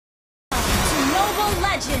Mobile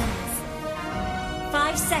Legends!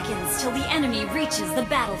 5 seconds till the enemy reaches the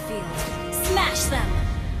battlefield. Smash them!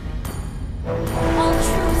 All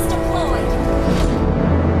troops deployed!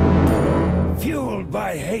 Fueled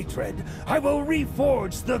by hatred, I will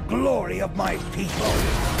reforge the glory of my people.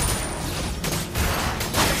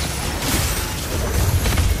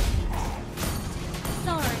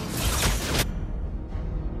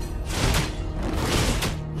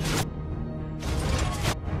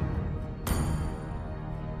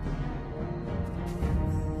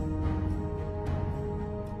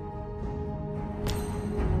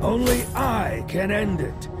 Only I can end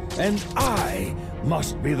it, and I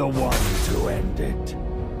must be the one to end it.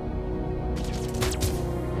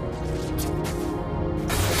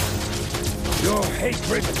 Your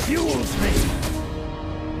hatred fuels me!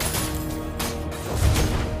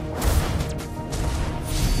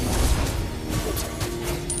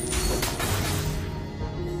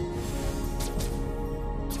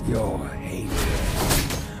 Your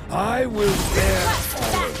hatred. I will dare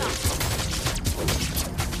all of it.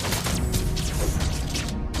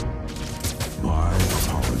 My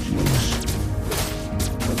apologies.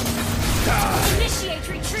 Initiate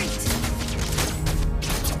retreat!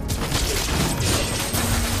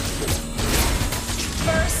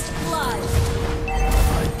 First blood!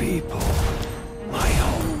 My people, my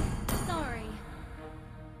home. Sorry.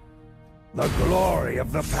 The glory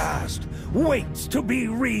of the past waits to be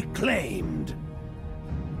reclaimed.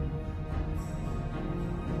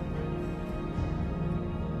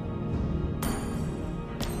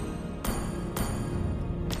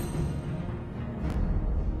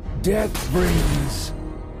 Death brings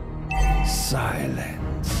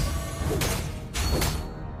silence.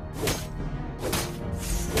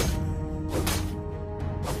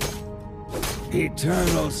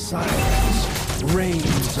 Eternal silence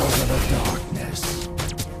reigns over the darkness.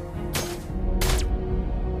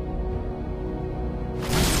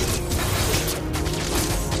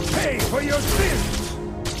 Pay for your sins!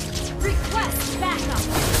 Request backup!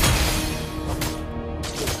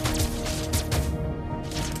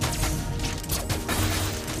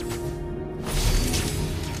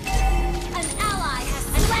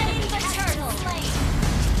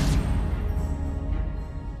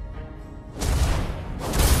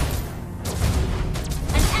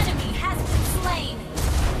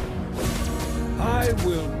 I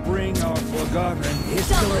will bring our forgotten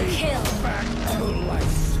history back to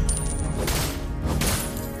life.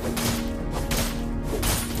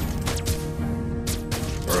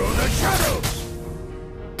 Through the shadows!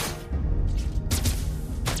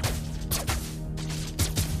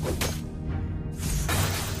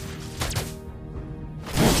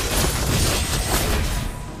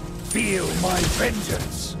 Feel my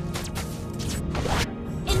vengeance!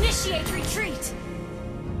 Initiate retreat!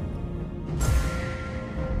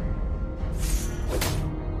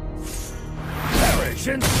 Perish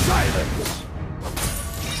in silence!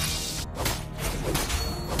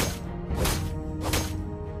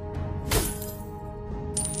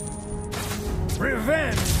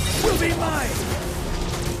 Revenge will be mine!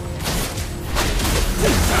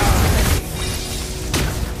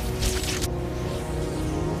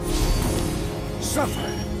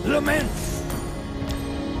 Suffer, lament!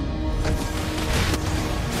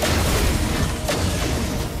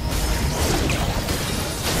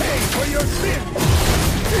 Pay for your sin!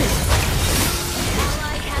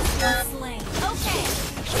 Ally has been slain. Okay.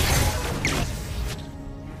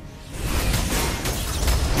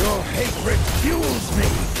 Your hatred fuels me!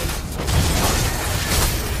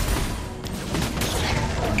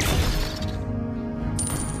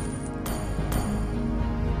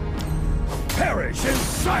 Perish in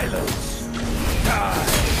silence! Die!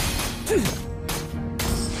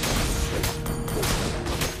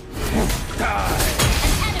 Die!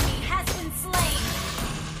 An enemy has been slain.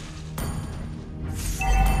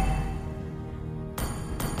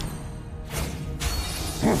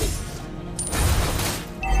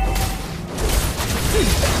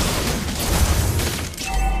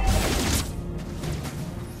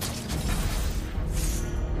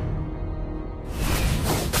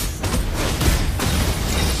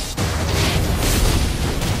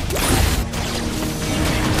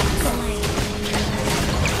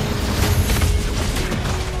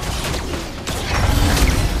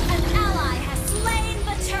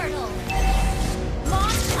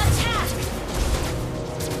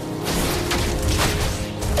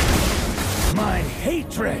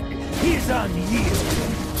 Hatred is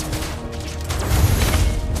unyielding.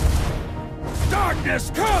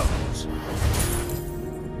 Darkness comes!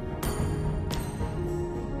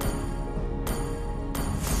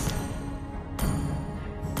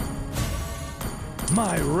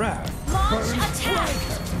 My wrath Launch burns attack!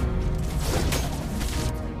 brighter.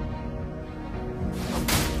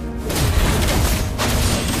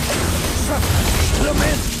 Suffer,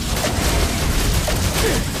 lament.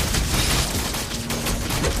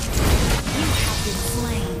 You have been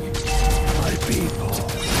slain. My people.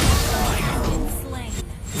 You have been slain.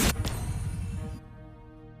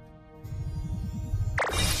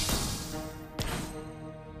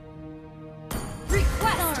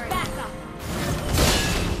 Request backup.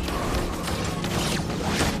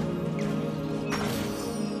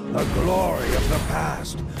 The glory of the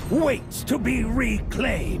past waits to be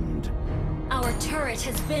reclaimed. Our turret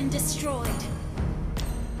has been destroyed.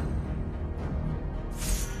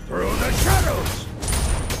 Through the shadows!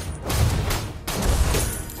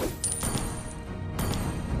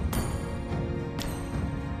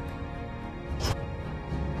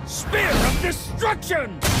 Spear of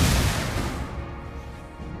destruction!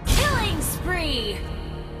 Killing spree!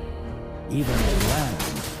 Even a lamb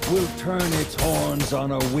will turn its horns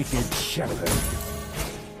on a wicked shepherd.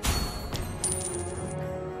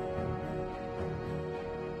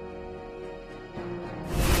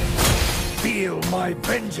 Feel my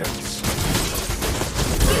vengeance!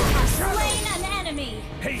 You have slain an enemy!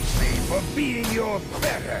 Hate me for being your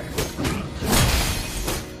better!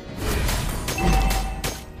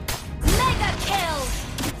 Mega kill!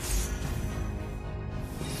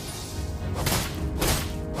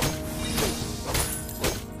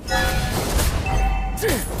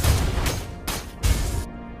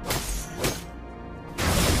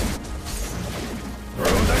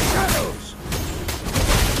 Through the shadows!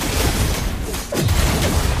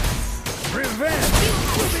 Revenge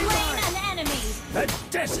will be Slain mine! an enemy! The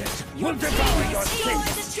desert will Team devour your has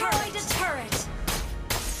sins! destroyed a turret!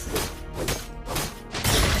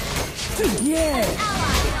 Yes!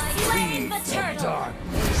 Ally has slain Leave the turtle!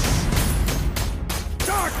 darkness!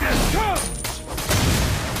 Darkness comes!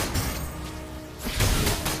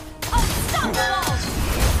 Unstoppable!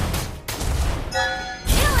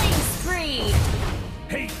 Killing spree!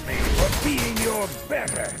 Hate me for being your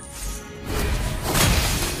better!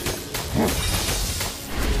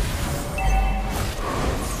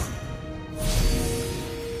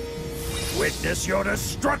 Witness your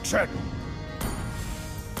destruction!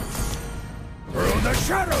 Through the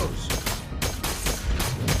shadows!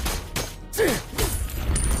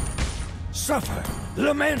 Suffer,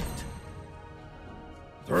 lament!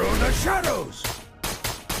 Through the shadows!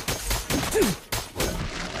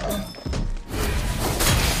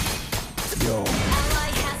 Your Ally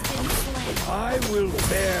has been slain. I will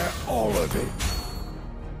bear all of it.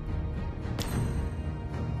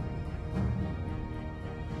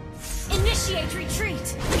 Initiate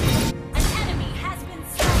retreat! An enemy has been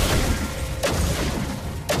slain.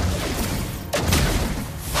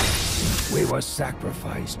 We were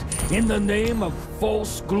sacrificed in the name of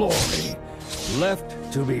false glory, left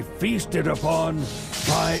to be feasted upon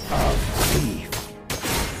by a thief.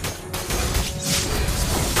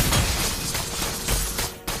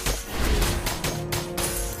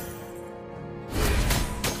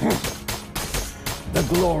 The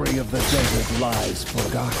glory of the desert lies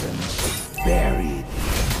forgotten, buried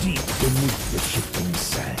deep beneath the shifting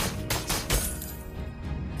sands.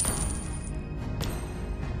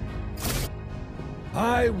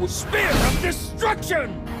 I will spear of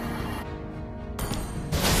destruction!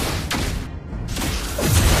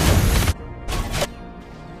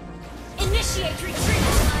 Initiate retreat!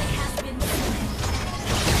 Ally has been slain.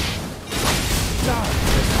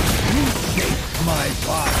 Darkness reshaped my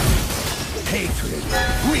body. Hatred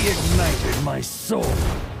reignited my soul.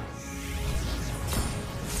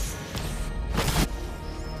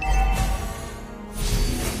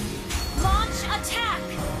 Launch attack!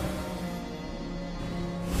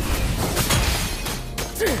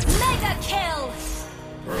 Mega kill!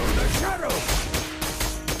 Through the shadows!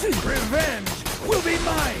 Revenge will be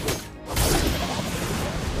mine!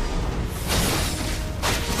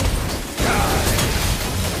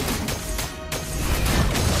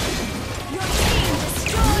 Your team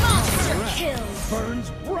destroyed monster kill! Burns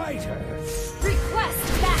brighter! Request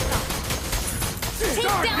backup! Take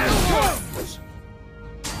down Darkness the wolf! comes!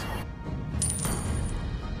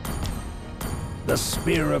 The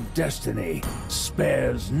spear of destiny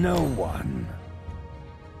spares no one.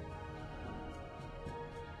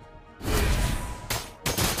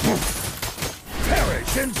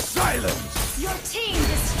 Perish in silence! Your team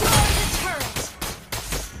destroyed a turret!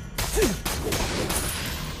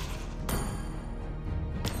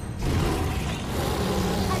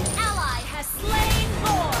 An ally has slain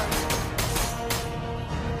Lord!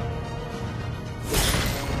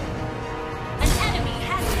 An enemy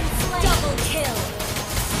has been slain! Double kill!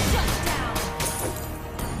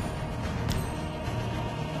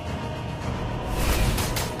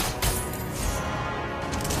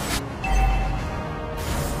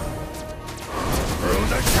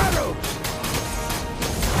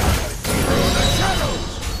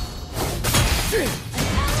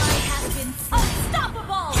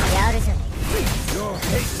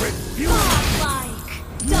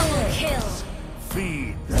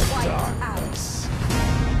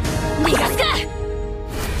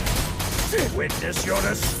 Witness your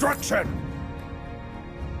destruction!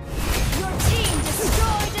 Your team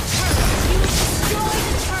destroyed a turret! You destroyed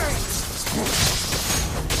a turret!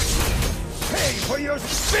 Pay for your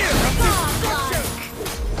spear of destruction!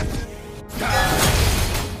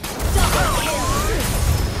 Double kill!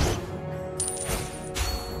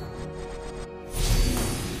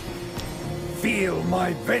 Feel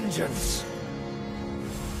my vengeance!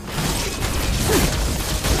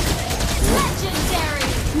 Legendary!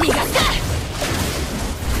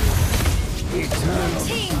 Eternal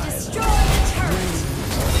Team silence destroyed a turret!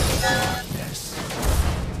 of darkness.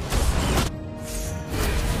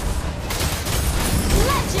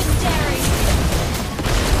 Legendary!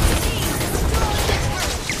 Team destroyed a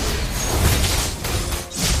turret!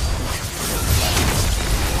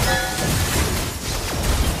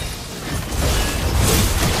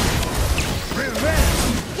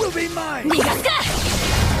 Revenge will be mine!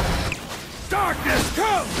 Darkness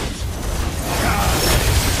comes!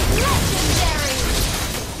 Legendary!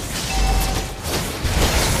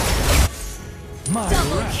 My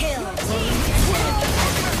Double wrath kill! Team destroyed a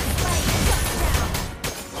turret! Shut down!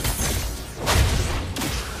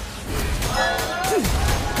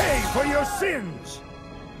 Pay for your sins!